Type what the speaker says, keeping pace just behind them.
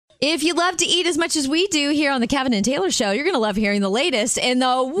If you love to eat as much as we do here on the Kevin and Taylor Show, you're going to love hearing the latest in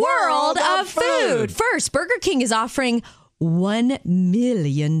the world of food. First, Burger King is offering $1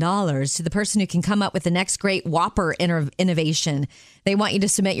 million to the person who can come up with the next great Whopper innovation. They want you to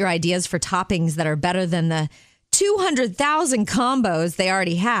submit your ideas for toppings that are better than the 200,000 combos they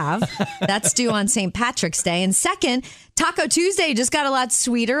already have. That's due on St. Patrick's Day. And second, Taco Tuesday just got a lot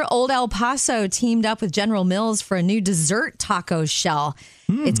sweeter. Old El Paso teamed up with General Mills for a new dessert taco shell.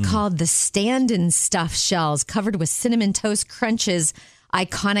 It's called the Stand-In Stuff Shells, covered with Cinnamon Toast Crunch's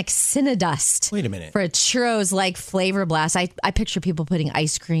iconic Cinnadust. Wait a minute. For a churros-like flavor blast. I picture people putting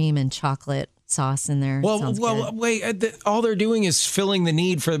ice cream and chocolate sauce in there. Well, wait. All they're doing is filling the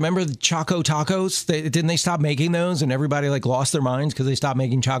need for. Remember the Choco Tacos? Didn't they stop making those, and everybody lost their minds because they stopped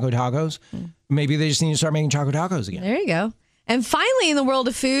making Choco Tacos? Maybe they just need to start making Choco Tacos again. There you go. And finally, in the world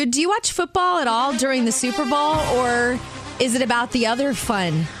of food, do you watch football at all during the Super Bowl, or is it about the other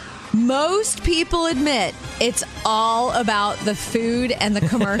fun? Most people admit it's all about the food and the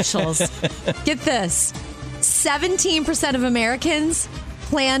commercials. Get this: 17% of Americans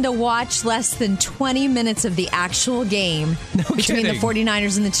plan to watch less than 20 minutes of the actual game between the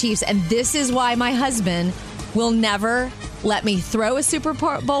 49ers and the Chiefs. And this is why my husband will never let me throw a Super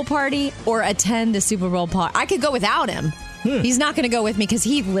Bowl party or attend a Super Bowl party. I could go without him. He's not going to go with me because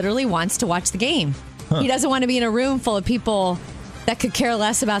he literally wants to watch the game. He doesn't want to be in a room full of people that could care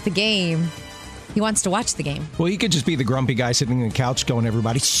less about the game. He wants to watch the game. Well, he could just be the grumpy guy sitting on the couch going,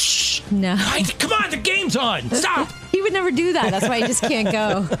 everybody, shh. No. Come on, the game's on. Stop. He would never do that. That's why he just can't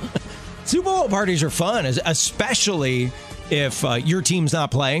go. Super Bowl parties are fun, especially if your team's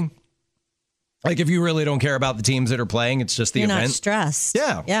not playing. Like, if you really don't care about the teams that are playing, it's just the event. You're not stressed.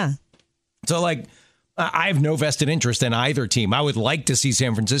 Yeah. So, I have no vested interest in either team. I would like to see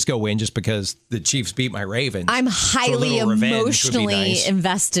San Francisco win just because the Chiefs beat my Ravens. I'm highly emotionally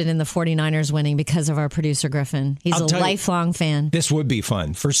invested in the 49ers winning because of our producer, Griffin. He's a lifelong fan. This would be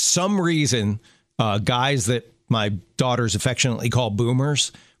fun. For some reason, guys that my daughters affectionately call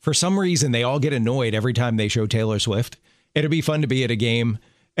boomers, for some reason, they all get annoyed every time they show Taylor Swift. It'd be fun to be at a game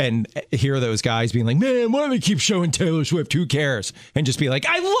and hear those guys being like, man, why do they keep showing Taylor Swift? Who cares? And just be like,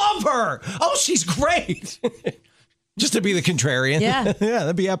 I love her. Oh, she's great. Just to be the contrarian. Yeah. Yeah,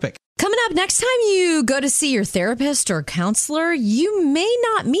 that'd be epic. Coming up, next time you go to see your therapist or counselor, you may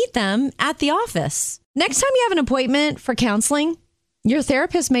not meet them at the office. Next time you have an appointment for counseling, your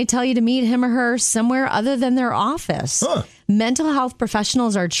therapist may tell you to meet him or her somewhere other than their office. Mental health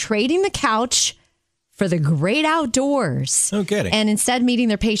professionals are trading the couch for the great outdoors. No kidding. And instead meeting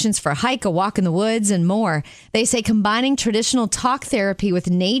their patients for a hike, a walk in the woods, and more. They say combining traditional talk therapy with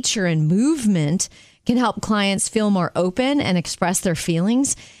nature and movement can help clients feel more open and express their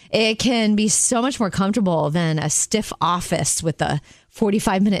feelings. It can be so much more comfortable than a stiff office with a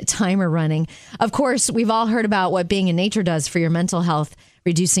 45-minute timer running. Of course, we've all heard about what being in nature does for your mental health,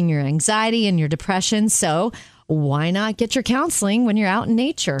 reducing your anxiety and your depression. So why not get your counseling when you're out in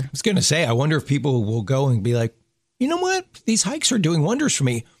nature? I was going to say, I wonder if people will go and be like, you know what? These hikes are doing wonders for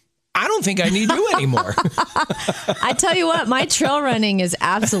me. I don't think I need you anymore. I tell you what, my trail running is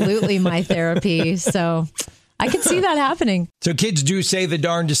absolutely my therapy. So I can see that happening. So kids do say the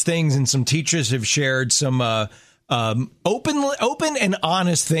darndest things, and some teachers have shared some open and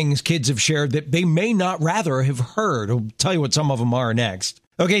honest things kids have shared that they may not rather have heard. I'll tell you what some of them are next.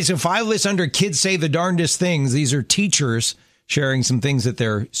 Okay, so 5 lists under kids say the darndest things. These are teachers sharing some things that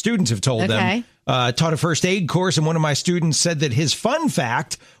their students have told them. Taught a first aid course, and one of my students said that his fun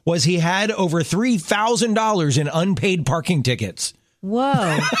fact was he had over $3,000 in unpaid parking tickets.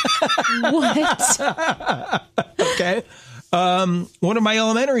 Whoa. What? Okay. One of my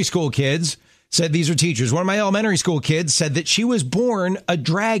elementary school kids said, these are teachers. One of my elementary school kids said that she was born a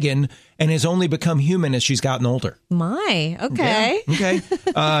dragon and has only become human as she's gotten older. My, okay. Yeah, okay.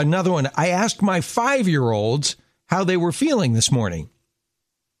 Another one. I asked my 5-year-olds how they were feeling this morning.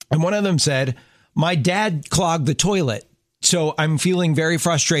 And one of them said, my dad clogged the toilet, so I'm feeling very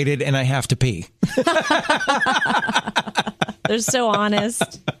frustrated and I have to pee. They're so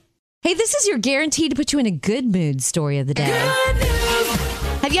honest. Hey, this is your guaranteed to put you in a good mood story of the day.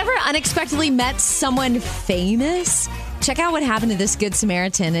 Have you ever unexpectedly met someone famous? Check out what happened to this Good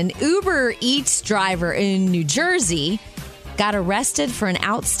Samaritan. An Uber Eats driver in New Jersey got arrested for an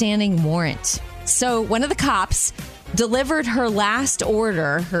outstanding warrant. So one of the cops delivered her last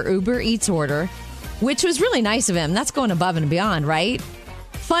order, her Uber Eats order, which was really nice of him. That's going above and beyond, right?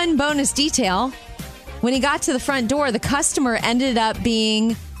 Fun bonus detail. When he got to the front door, the customer ended up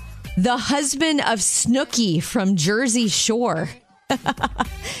being the husband of Snooki from Jersey Shore.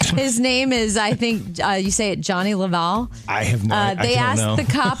 His name is, I think, you say it, Johnny Laval. I have no idea. They asked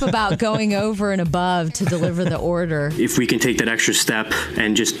the cop about going over and above to deliver the order. If we can take that extra step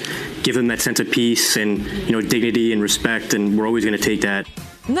and just give them that sense of peace and, dignity and respect, and we're always going to take that.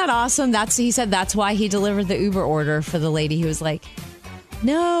 Isn't that awesome? He said that's why he delivered the Uber order for the lady who was like,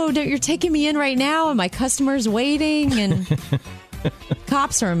 no, you're taking me in right now and my customer's waiting. And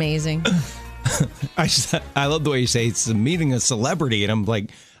cops are amazing. I love the way you say it's meeting a celebrity. And I'm like,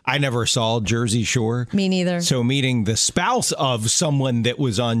 I never saw Jersey Shore. Me neither. So meeting the spouse of someone that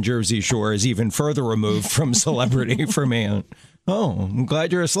was on Jersey Shore is even further removed from celebrity for me. Oh, I'm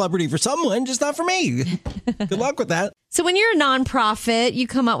glad you're a celebrity for someone, just not for me. Good luck with that. So when you're a nonprofit, you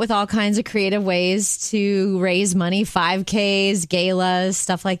come up with all kinds of creative ways to raise money, 5Ks, galas,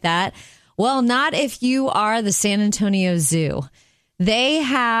 stuff like that. Well, not if you are the San Antonio Zoo. They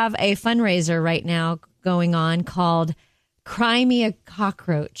have a fundraiser right now going on called Cry Me a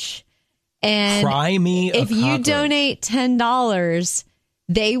Cockroach. And Cry Me a if you donate $10,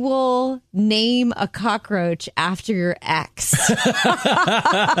 they will name a cockroach after your ex.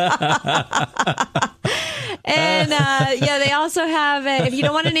 And they also have, if you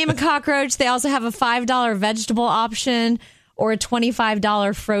don't want to name a cockroach, they also have a $5 vegetable option or a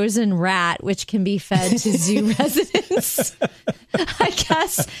 $25 frozen rat, which can be fed to zoo residents. I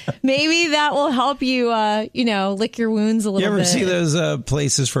guess maybe that will help you, lick your wounds a little bit. You ever see those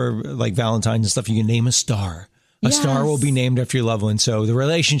places for like Valentine's and stuff? You can name a star. A star will be named after your loved one. So the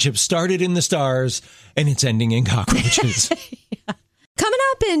relationship started in the stars and it's ending in cockroaches. Yeah. Coming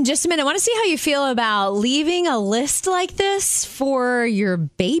up in just a minute, I want to see how you feel about leaving a list like this for your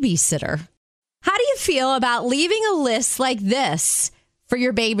babysitter. How do you feel about leaving a list like this for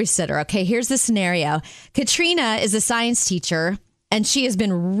your babysitter? Okay, here's the scenario. Katrina is a science teacher, and she has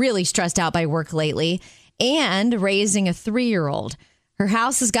been really stressed out by work lately and raising a 3-year-old. Her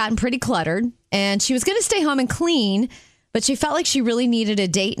house has gotten pretty cluttered, and she was going to stay home and clean, but she felt like she really needed a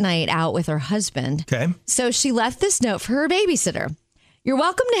date night out with her husband. Okay. So she left this note for her babysitter. You're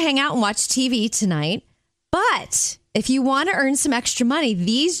welcome to hang out and watch TV tonight, but if you want to earn some extra money,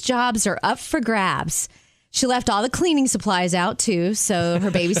 these jobs are up for grabs. She left all the cleaning supplies out, too, so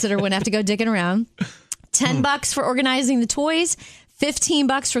her babysitter wouldn't have to go digging around. $10 for organizing the toys,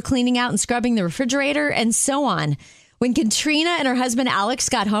 $15 for cleaning out and scrubbing the refrigerator, and so on. When Katrina and her husband Alex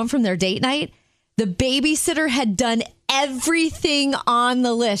got home from their date night, the babysitter had done everything on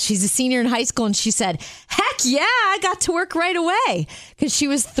the list. She's a senior in high school, and she said, heck yeah, I got to work right away, because she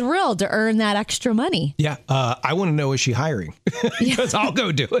was thrilled to earn that extra money. Yeah. I want to know, is she hiring? Because I'll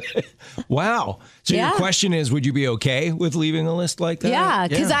go do it. Wow. So your question is, would you be okay with leaving a list like that? Yeah.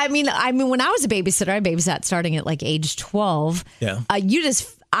 Because I mean, when I was a babysitter, I babysat starting at like age 12. Yeah.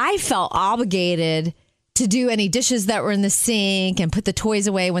 I felt obligated to do any dishes that were in the sink and put the toys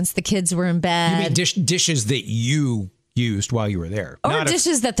away once the kids were in bed. You mean dishes that you used while you were there? Or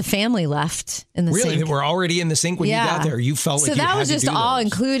dishes that the family left in the sink. Really? They were already in the sink when you got there? You felt like you had to do So that was just all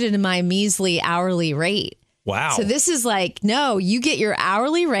included in my measly hourly rate. Wow. So this is like, no, you get your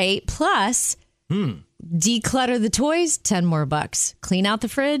hourly rate plus declutter the toys, $10 more. Clean out the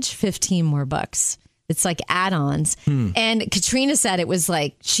fridge, $15 more. It's like add-ons. And Katrina said it was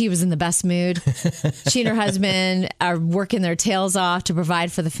like she was in the best mood. She and her husband are working their tails off to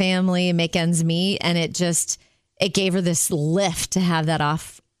provide for the family and make ends meet. And it gave her this lift to have that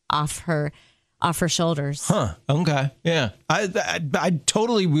off her shoulders. Huh. Okay. Yeah. I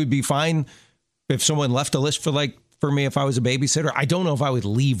totally would be fine if someone left a list for me if I was a babysitter. I don't know if I would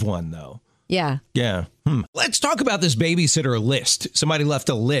leave one, though. Yeah. Yeah. Let's talk about this babysitter list. Somebody left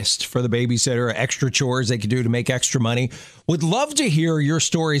a list for the babysitter, extra chores they could do to make extra money. Would love to hear your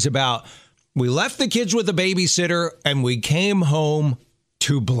stories about, we left the kids with a babysitter and we came home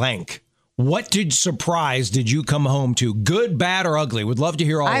to blank. What surprise did you come home to? Good, bad, or ugly? Would love to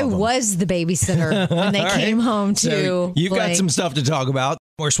hear all of them. I was the babysitter when they came home to so you've got some stuff to talk about.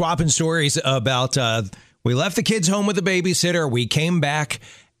 We're swapping stories about we left the kids home with a babysitter. We came back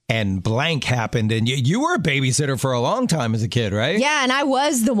and blank happened. And you were a babysitter for a long time as a kid, right? Yeah, and I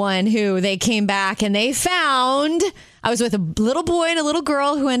was the one who they came back and they found. I was with a little boy and a little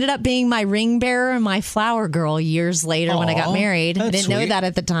girl who ended up being my ring bearer and my flower girl years later when I got married. I didn't know that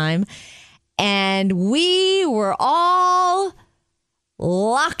at the time. And we were all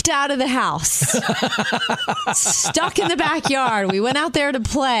locked out of the house, stuck in the backyard. We went out there to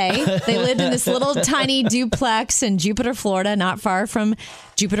play. They lived in this little tiny duplex in Jupiter, Florida, not far from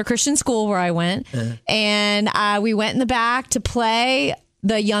Jupiter Christian School where I went. And we went in the back to play.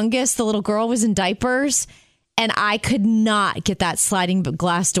 The youngest, the little girl, was in diapers. And I could not get that sliding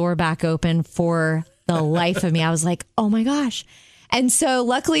glass door back open for the life of me. I was like, oh my gosh. And so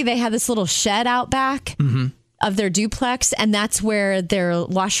luckily they had this little shed out back of their duplex, and that's where their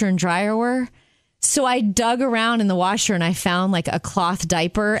washer and dryer were. So I dug around in the washer and I found like a cloth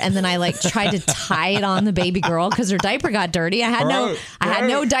diaper, and then I like tried to tie it on the baby girl because her diaper got dirty. I had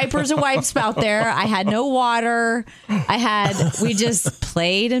no diapers or wipes out there. I had no water. We just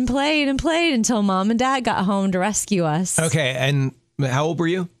played and played and played until mom and dad got home to rescue us. Okay. And how old were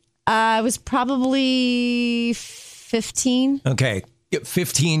you? I was probably 15. Okay.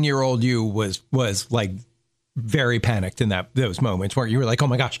 15-year-old you was like very panicked in those moments where you were like, oh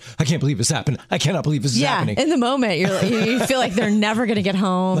my gosh, I can't believe this happened. I cannot believe this is happening. In the moment, you feel like they're never going to get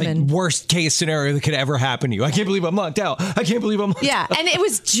home. Like and worst case scenario that could ever happen to you. I can't believe I'm locked out. I can't believe I'm locked out. And it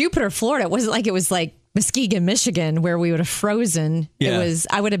was Jupiter, Florida. It was like Muskegon, Michigan, where we would have frozen. Yeah.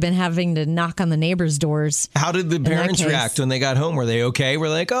 I would have been having to knock on the neighbors' doors. How did the parents react when they got home? Were they okay? Were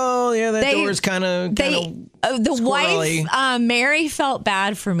they like, oh yeah, that door's kind of the squirrely. wife, Mary, felt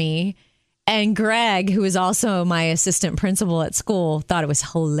bad for me. And Greg, who is also my assistant principal at school, thought it was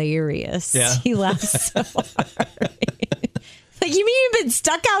hilarious. Yeah. He laughed so hard. Like, you mean you've been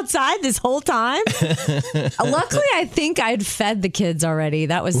stuck outside this whole time? Luckily, I think I'd fed the kids already.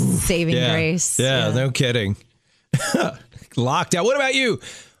 That was saving grace. Yeah, no kidding. Locked out. What about you?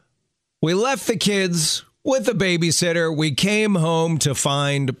 We left the kids with the babysitter. We came home to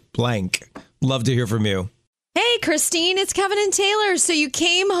find blank. Love to hear from you. Hey, Christine, it's Kevin and Taylor. So you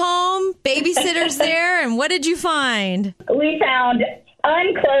came home, babysitter's there, and what did you find? We found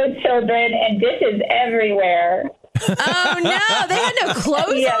unclothed children and dishes everywhere. Oh, no. They had no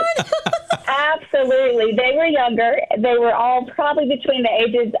clothes on? Absolutely. They were younger. They were all probably between the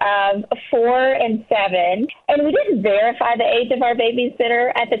ages of 4 and 7. And we didn't verify the age of our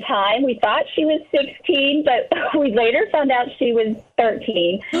babysitter at the time. We thought she was 16, but we later found out she was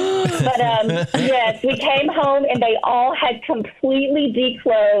 13. But yes, we came home and they all had completely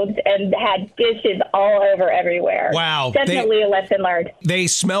declothed and had dishes all over everywhere. Wow. Definitely a lesson learned. They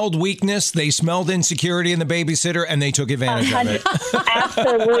smelled weakness. They smelled insecurity in the babysitter, and they took advantage of it.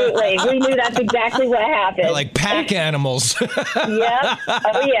 Absolutely. We knew that's exactly what happened. They're like pack animals. Yep.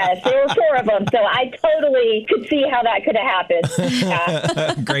 Oh, yes. There were 4 of them. So I totally could see how that could have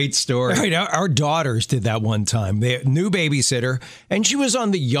happened. Great story. Right, our daughters did that one time. They had a new babysitter, and she was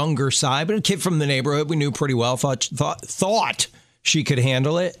on the younger side, but a kid from the neighborhood we knew pretty well, thought she could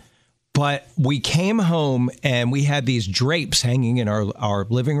handle it. But we came home, and we had these drapes hanging in our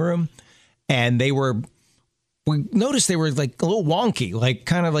living room, and we noticed they were like a little wonky, like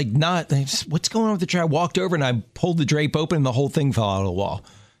kind of like what's going on with the tray? I walked over and I pulled the drape open and the whole thing fell out of the wall.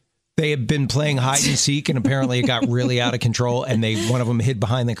 They had been playing hide and seek, and apparently it got really out of control. And one of them hid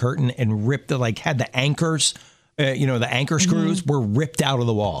behind the curtain and ripped had the anchors, the anchor screws were ripped out of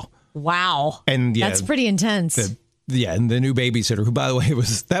the wall. Wow. And that's pretty intense. And the new babysitter, who, by the way,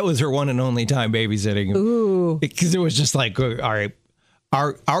 that was her one and only time babysitting. Ooh. Because it was just like, all right,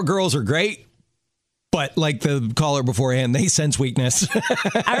 our girls are great. But like the caller beforehand, they sense weakness.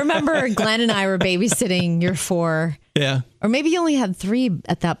 I remember Glenn and I were babysitting year 4. Yeah. Or maybe you only had 3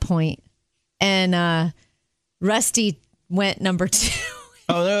 at that point. And Rusty went number 2.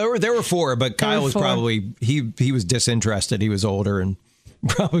 Oh, there were 4, but Kyle was probably, he was disinterested. He was older and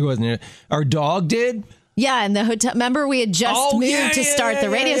probably wasn't. Our dog did. Yeah, in the hotel. Remember, we had just moved to start the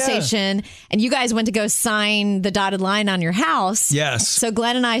radio station, and you guys went to go sign the dotted line on your house. Yes. So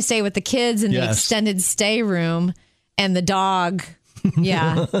Glenn and I stay with the kids in the extended stay room, and the dog.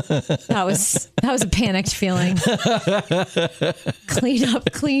 Yeah, that was a panicked feeling.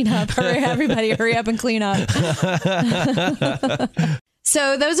 Clean up. Hurry up and clean up.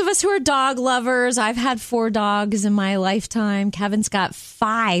 So those of us who are dog lovers, I've had 4 dogs in my lifetime. Kevin's got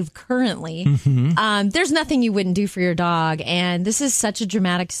 5 currently. Mm-hmm. There's nothing you wouldn't do for your dog. And this is such a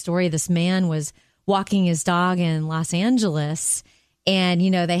dramatic story. This man was walking his dog in Los Angeles. And,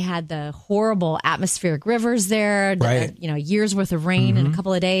 they had the horrible atmospheric rivers there, right. Years worth of rain in a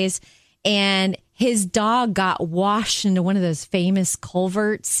couple of days. And his dog got washed into one of those famous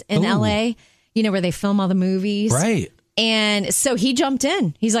culverts in LA, where they film all the movies. Right. And so he jumped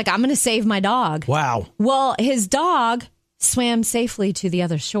in. He's like, I'm going to save my dog. Wow. Well, his dog swam safely to the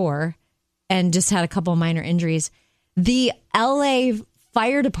other shore and just had a couple of minor injuries. The LA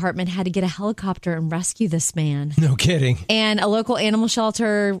fire department had to get a helicopter and rescue this man. No kidding. And a local animal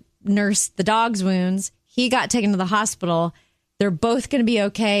shelter nursed the dog's wounds. He got taken to the hospital. They're both going to be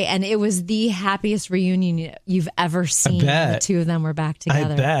okay. And it was the happiest reunion you've ever seen. The 2 of them were back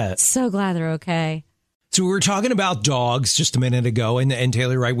together. I bet. So glad they're okay. So we were talking about dogs just a minute ago, and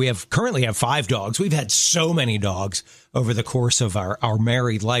Taylor, right? We currently have 5 dogs. We've had so many dogs over the course of our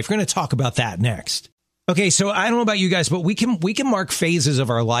married life. We're going to talk about that next. Okay, so I don't know about you guys, but we can mark phases of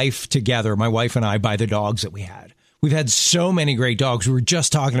our life together, my wife and I, by the dogs that we had. We've had so many great dogs. We were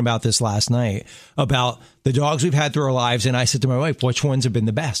just talking about this last night, about the dogs we've had through our lives. And I said to my wife, which ones have been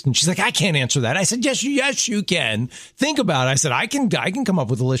the best? And she's like, I can't answer that. I said, yes, you can. Think about it. I said, I can come up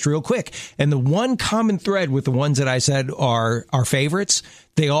with a list real quick. And the one common thread with the ones that I said are our favorites,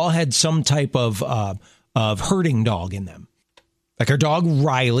 they all had some type of herding dog in them. Like our dog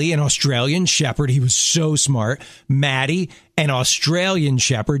Riley, an Australian Shepherd. He was so smart. Maddie, an Australian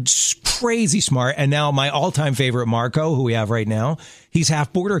Shepherd, crazy smart. And now my all-time favorite, Marco, who we have right now, he's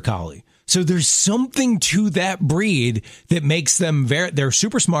half Border Collie. So there's something to that breed that makes them they're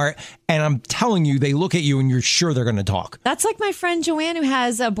super smart. And I'm telling you, they look at you and you're sure they're going to talk. That's like my friend Joanne, who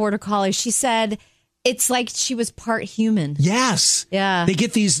has a Border Collie. She said it's like she was part human. Yes. Yeah. They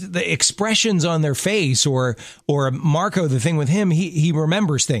get the expressions on their face, or Marco, the thing with him, he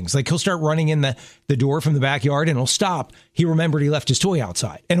remembers things. Like he'll start running in the door from the backyard and he'll stop. He remembered he left his toy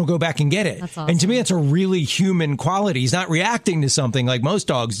outside and he'll go back and get it. That's awesome. And to me, that's a really human quality. He's not reacting to something like most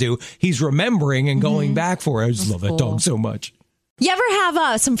dogs do. He's remembering and going back for it. I just love that dog so much. You ever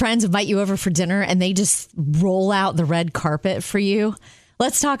have some friends invite you over for dinner and they just roll out the red carpet for you?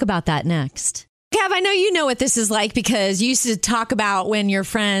 Let's talk about that next. Kev, I know you know what this is like because you used to talk about when your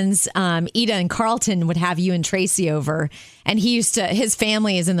friends, Ida and Carlton, would have you and Tracy over. And his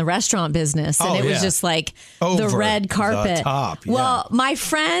family is in the restaurant business. And it was just like the red carpet. The top, yeah. Well, my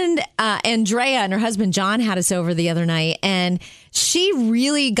friend Andrea and her husband John had us over the other night. And she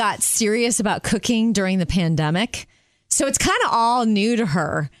really got serious about cooking during the pandemic. So it's kind of all new to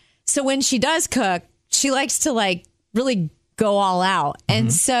her. So when she does cook, she likes to really go all out. Mm-hmm.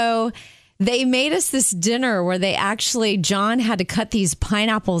 And so they made us this dinner where John had to cut these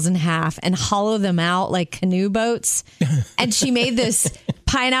pineapples in half and hollow them out like canoe boats. And she made this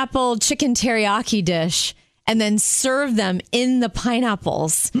pineapple chicken teriyaki dish and then served them in the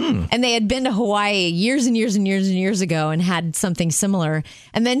pineapples. And they had been to Hawaii years and years and years and years ago and had something similar.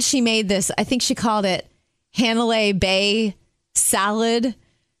 And then she made this, I think she called it Hanalei Bay salad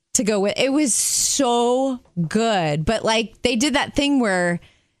to go with. It was so good. But they did that thing where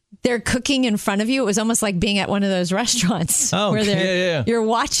they're cooking in front of you. It was almost like being at one of those restaurants where you're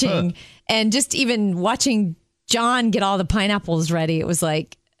watching and just even watching John get all the pineapples ready. It was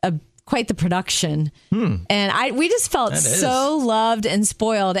like quite the production. And we just felt so loved and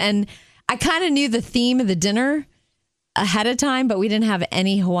spoiled. And I kind of knew the theme of the dinner ahead of time, but we didn't have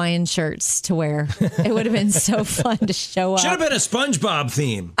any Hawaiian shirts to wear. It would have been so fun to show up. Should have been a SpongeBob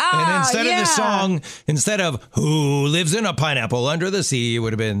theme. And instead of the song, instead of Who Lives in a Pineapple Under the Sea, it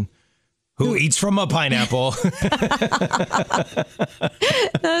would have been Who Eats from a Pineapple.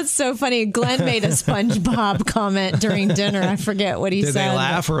 That's so funny. Glenn made a SpongeBob comment during dinner. I forget what he said. Did they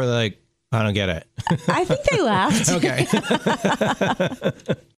laugh or I don't get it? I think they laughed. Okay.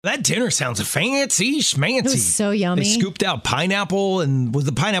 That dinner sounds fancy schmancy. It was so yummy. They scooped out pineapple, and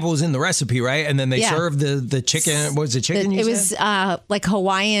the pineapple was in the recipe, right? And then they served the chicken. What was the chicken? It was like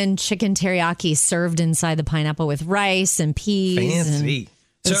Hawaiian chicken teriyaki served inside the pineapple with rice and peas. Fancy.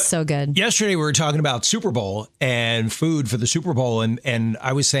 It was so good. Yesterday we were talking about Super Bowl and food for the Super Bowl, and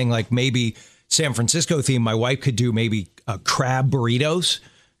I was saying maybe San Francisco theme. My wife could do maybe crab burritos.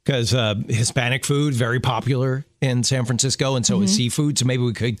 Because Hispanic food, very popular in San Francisco, and so is seafood. So maybe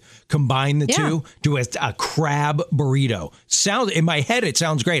we could combine the two, do a crab burrito. In my head, it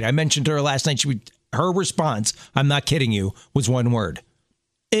sounds great. I mentioned to her last night, her response, I'm not kidding you, was one word.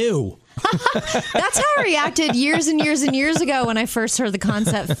 Ew. That's how I reacted years and years and years ago when I first heard the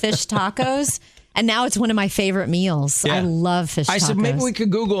concept fish tacos. And now it's one of my favorite meals. Yeah. I love fish tacos. I said maybe we could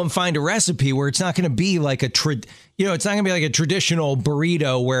Google and find a recipe where it's not going to be like it's not going to be like a traditional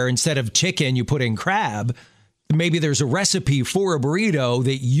burrito where instead of chicken you put in crab. Maybe there's a recipe for a burrito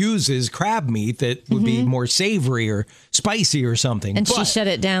that uses crab meat that would be more savory or spicy or something. And she shut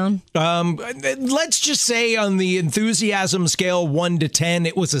it down. Let's just say on the enthusiasm scale 1 to 10,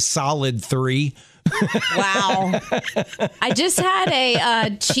 it was a solid 3. Wow. I just had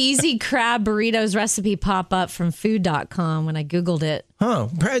a cheesy crab burritos recipe pop up from food.com when I Googled it. Huh.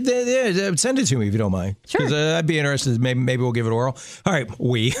 Send it to me if you don't mind. Sure. Because I'd be interested. Maybe we'll give it a whirl. All right.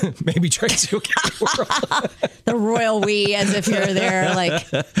 Maybe Tracy will give it a whirl. The royal we, as if you're there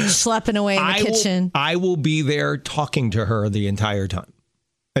schlepping away in the kitchen. I will be there talking to her the entire time.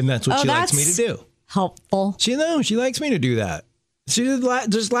 And that's what she likes me to do. Helpful. She likes me to do that. She did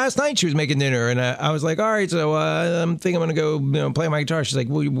just last night. She was making dinner, and I was like, "All right, so I think I'm going to go, play my guitar." She's like,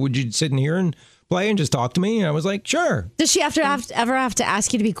 well, "Would you sit in here and play and just talk to me?" And I was like, "Sure." Does she ever have to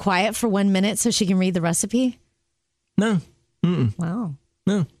ask you to be quiet for 1 minute so she can read the recipe? No. Mm-mm. Wow.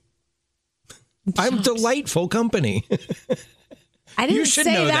 No. I'm delightful company. I didn't say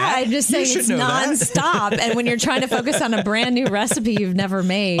that. I'm just saying it's nonstop. And when you're trying to focus on a brand new recipe you've never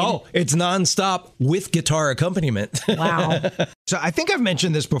made. Oh, it's nonstop with guitar accompaniment. Wow. So I think I've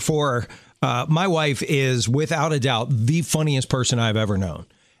mentioned this before. My wife is, without a doubt, the funniest person I've ever known.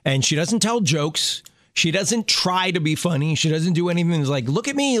 And she doesn't tell jokes. She doesn't try to be funny. She doesn't do anything that's like, look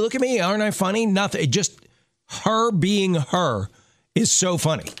at me, aren't I funny? Nothing. It just, her being her is so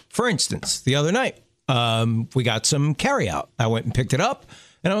funny. For instance, the other night, we got some carryout. I went and picked it up,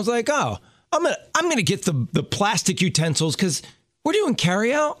 and I was like, oh, I'm gonna get the plastic utensils because we're doing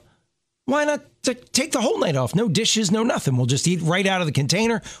carryout. Why not take the whole night off? No dishes, no nothing. We'll just eat right out of the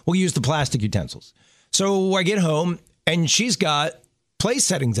container. We'll use the plastic utensils. So I get home, and she's got place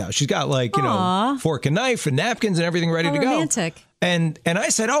settings out. She's got fork and knife and napkins and everything ready to go. Romantic. And I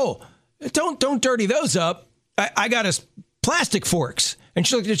said, oh, don't dirty those up. I got us plastic forks. And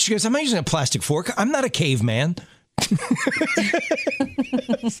she looked at it, she goes, I'm not using a plastic fork. I'm not a caveman.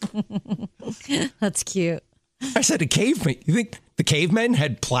 That's cute. I said, a caveman? You think the cavemen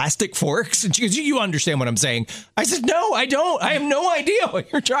had plastic forks? And she goes, you understand what I'm saying. I said, no, I don't. I have no idea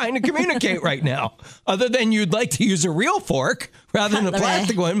what you're trying to communicate right now, other than you'd like to use a real fork rather than a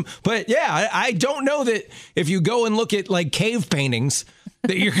plastic one. But yeah, I don't know that if you go and look at like cave paintings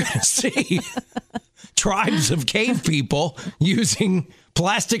that you're going to see tribes of cave people using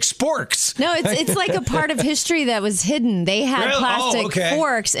plastic sporks. No, it's like a part of history that was hidden. They had plastic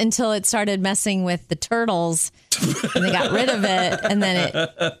forks until it started messing with the turtles, and they got rid of it. And then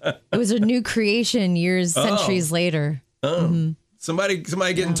it was a new creation centuries later. Mm-hmm. Somebody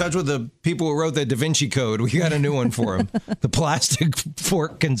get in touch with the people who wrote the Da Vinci Code. We got a new one for them. The plastic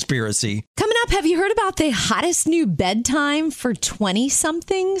fork conspiracy. Coming up, have you heard about the hottest new bedtime for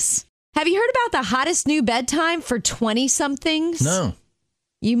 20-somethings? Have you heard about the hottest new bedtime for 20-somethings? No.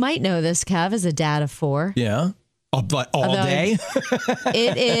 You might know this, Kev, as a dad of 4. Yeah. But all day?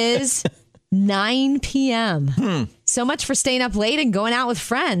 It is 9 p.m. So much for staying up late and going out with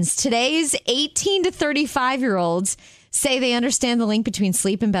friends. Today's 18 to 35-year-olds say they understand the link between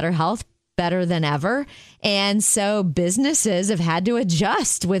sleep and better health better than ever. And so businesses have had to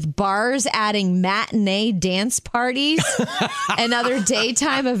adjust, with bars adding matinee dance parties and other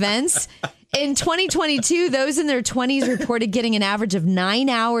daytime events. In 2022, those in their 20s reported getting an average of 9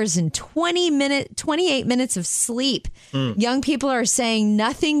 hours and 28 minutes of sleep. Young people are saying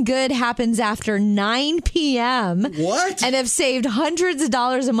nothing good happens after 9 p.m. What? And have saved hundreds of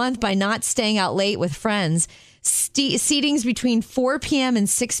dollars a month by not staying out late with friends. Seatings between 4 p.m. and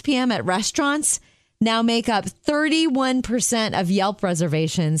 6 p.m. at restaurants now make up 31% of Yelp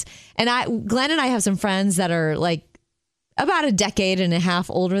reservations. And Glenn and I have some friends that are like about a decade and a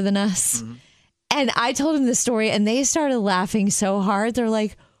half older than us. Mm-hmm. And I told him the story and they started laughing so hard. They're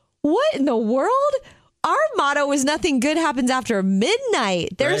like, what in the world? Our motto is nothing good happens after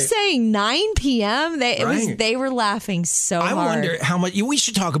midnight. They're saying 9 p.m. They were laughing so hard. I wonder how much. We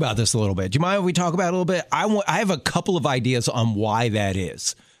should talk about this a little bit. Do you mind if we talk about it a little bit? I have a couple of ideas on why that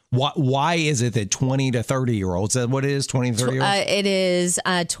is. Why is it that 20 to 30-year-olds, what it is, 20 to 30-year-olds? It is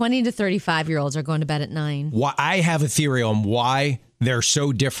 20 to 35-year-olds are going to bed at 9. I have a theory on why they're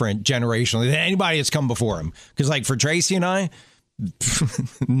so different generationally than anybody that's come before them. Because like for Tracy and I,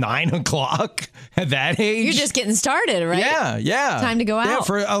 9 o'clock at that age. You're just getting started, right? Yeah. Time to go out. Yeah,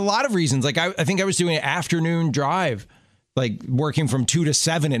 for a lot of reasons. Like I think I was doing an afternoon drive, like working from 2 to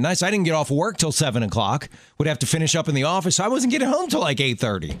 7 at night. So I didn't get off work till 7 o'clock. Would have to finish up in the office. So I wasn't getting home till like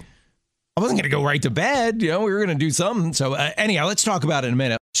 8:30. I wasn't going to go right to bed. We were going to do something. So anyhow, let's talk about it in a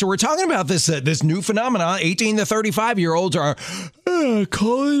minute. So we're talking about this new phenomenon. 18 to 35-year-olds are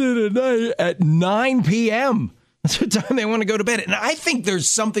calling it a night at 9 p.m. That's the time they want to go to bed. And I think there's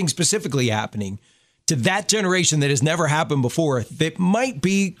something specifically happening to that generation that has never happened before that might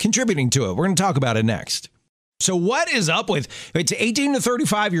be contributing to it. We're going to talk about it next. So what is up with, it's 18 to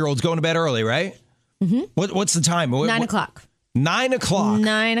 35-year-olds going to bed early, right? Mm-hmm. What's the time? 9 o'clock. 9 o'clock.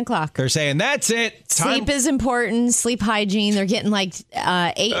 9 o'clock. They're saying that's it. Sleep is important. Sleep hygiene. They're getting like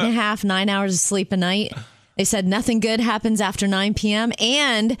 8.5, 9 hours of sleep a night. They said nothing good happens after 9 p.m.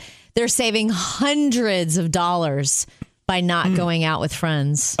 And they're saving hundreds of dollars by not going out with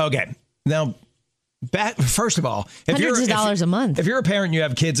friends. Okay. Now, first of all, hundreds of dollars a month. If you're a parent, you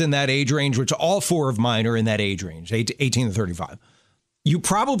have kids in that age range, which all 4 of mine are in that age range, 18 to 35. You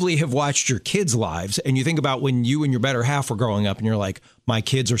probably have watched your kids' lives and you think about when you and your better half were growing up and you're like, my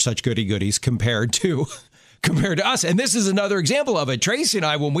kids are such goody goodies compared to us. And this is another example of it. Tracy and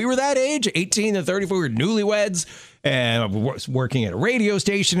I, when we were that age, 18 to 34, we were newlyweds and working at a radio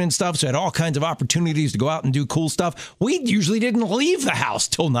station and stuff. So had all kinds of opportunities to go out and do cool stuff. We usually didn't leave the house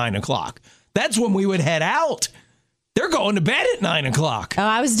till 9 o'clock. That's when we would head out. They're going to bed at 9 o'clock.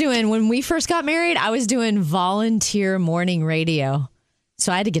 Oh, when we first got married, I was doing volunteer morning radio.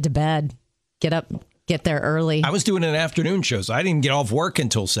 So I had to get to bed, get up, get there early. I was doing an afternoon show, so I didn't get off work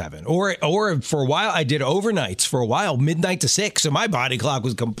until 7. Or for a while, I did overnights for a while, midnight to 6. So my body clock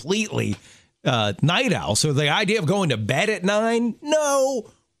was completely night owl. So the idea of going to bed at 9, no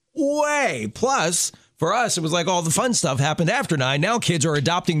way. Plus, for us, it was like all the fun stuff happened after 9. Now kids are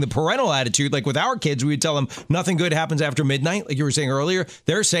adopting the parental attitude. Like with our kids, we would tell them nothing good happens after midnight. Like you were saying earlier,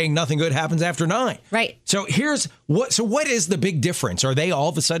 they're saying nothing good happens after 9. Right. So what is the big difference? Are they all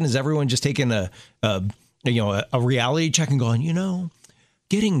of a sudden, is everyone just taking a reality check and going,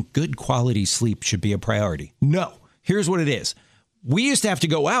 getting good quality sleep should be a priority? No. Here's what it is. We used to have to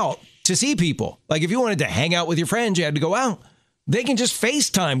go out to see people. Like if you wanted to hang out with your friends, you had to go out. They can just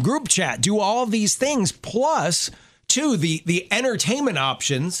FaceTime, group chat, do all of these things. Plus, too, the entertainment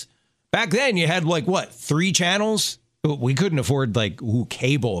options. Back then, you had 3 channels? We couldn't afford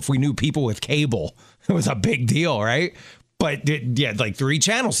cable. If we knew people with cable, it was a big deal, right? But you had 3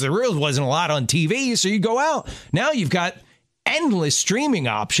 channels. There really wasn't a lot on TV, so you go out. Now you've got endless streaming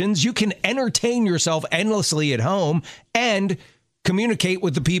options. You can entertain yourself endlessly at home and communicate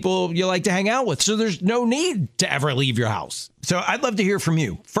with the people you like to hang out with. So there's no need to ever leave your house. So I'd love to hear from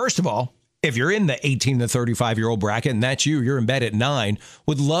you. First of all, if you're in the 18 to 35-year-old bracket and that's you're in bed at 9,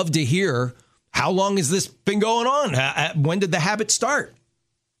 would love to hear how long has this been going on? When did the habit start?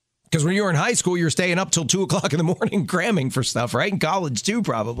 Because when you were in high school, you're staying up till 2 o'clock in the morning cramming for stuff, right? In college too,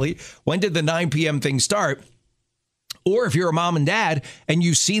 probably. When did the 9 p.m. thing start? Or if you're a mom and dad and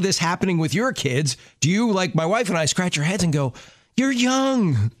you see this happening with your kids, do you, like my wife and I, scratch your heads and go, you're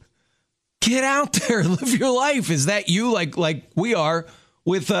young. Get out there. Live your life. Is that you like we are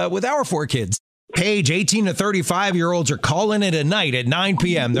with our 4 kids? Paige, 18 to 35-year-olds are calling it a night at 9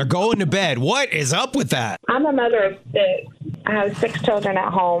 p.m. They're going to bed. What is up with that? I'm a mother of 6. I have 6 children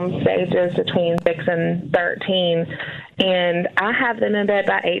at home, ages between 6 and 13. And I have them in bed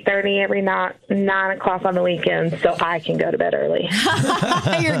by 8:30 every night, 9 o'clock on the weekends, so I can go to bed early.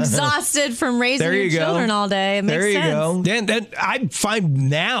 You're exhausted from raising your children all day. It makes sense. There you go. Then I find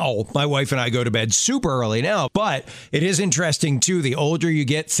now my wife and I go to bed super early now, but it is interesting too. The older you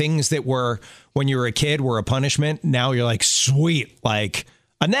get, things that were when you were a kid were a punishment. Now you're like, sweet, like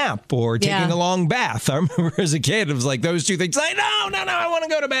a nap or taking a long bath. I remember as a kid, it was like those two things. Like, no, I want to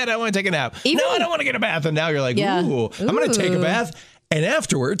go to bed. I want to take a nap. No, I don't want to get a bath. And now you're like, ooh, I'm going to take a bath. And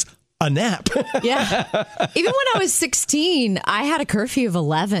afterwards, a nap. Yeah. Even when I was 16, I had a curfew of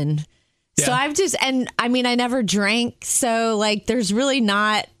 11. Yeah. So I never drank. So there's really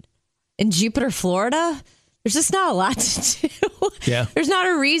not, in Jupiter, Florida, there's just not a lot to do. Yeah. There's not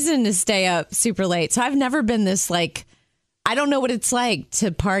a reason to stay up super late. So I've never been this I don't know what it's like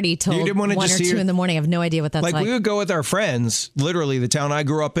to party till 1 or 2 in the morning. I have no idea what that's like. We would go with our friends. Literally, the town I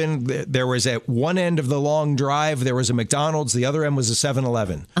grew up in, there was at one end of the long drive, there was a McDonald's. The other end was a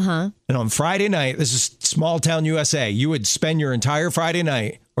 7-Eleven. Uh-huh. And on Friday night, this is small town USA, you would spend your entire Friday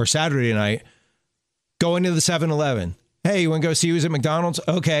night or Saturday night going to the 7-Eleven. Hey, you want to go see who's at McDonald's?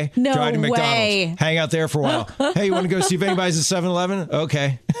 Okay. No Drive to McDonald's. way. Hang out there for a while. Hey, you want to go see if anybody's at 7-Eleven?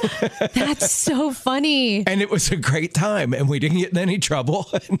 Okay. That's so funny. And it was a great time. And we didn't get in any trouble.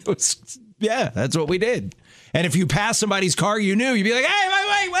 And it was, that's what we did. And if you pass somebody's car you knew, you'd be like,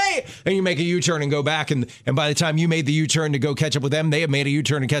 hey, wait. And you make a U-turn and go back. And by the time you made the U-turn to go catch up with them, they had made a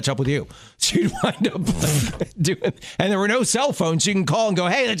U-turn to catch up with you. So you'd wind up doing, and there were no cell phones. So you can call and go,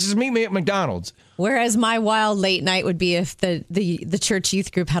 hey, let's just meet me at McDonald's. Whereas my wild late night would be if the church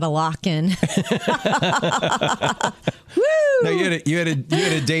youth group had a lock-in. Woo! No, you had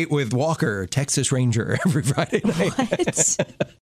a date with Walker, Texas Ranger, every Friday night. What?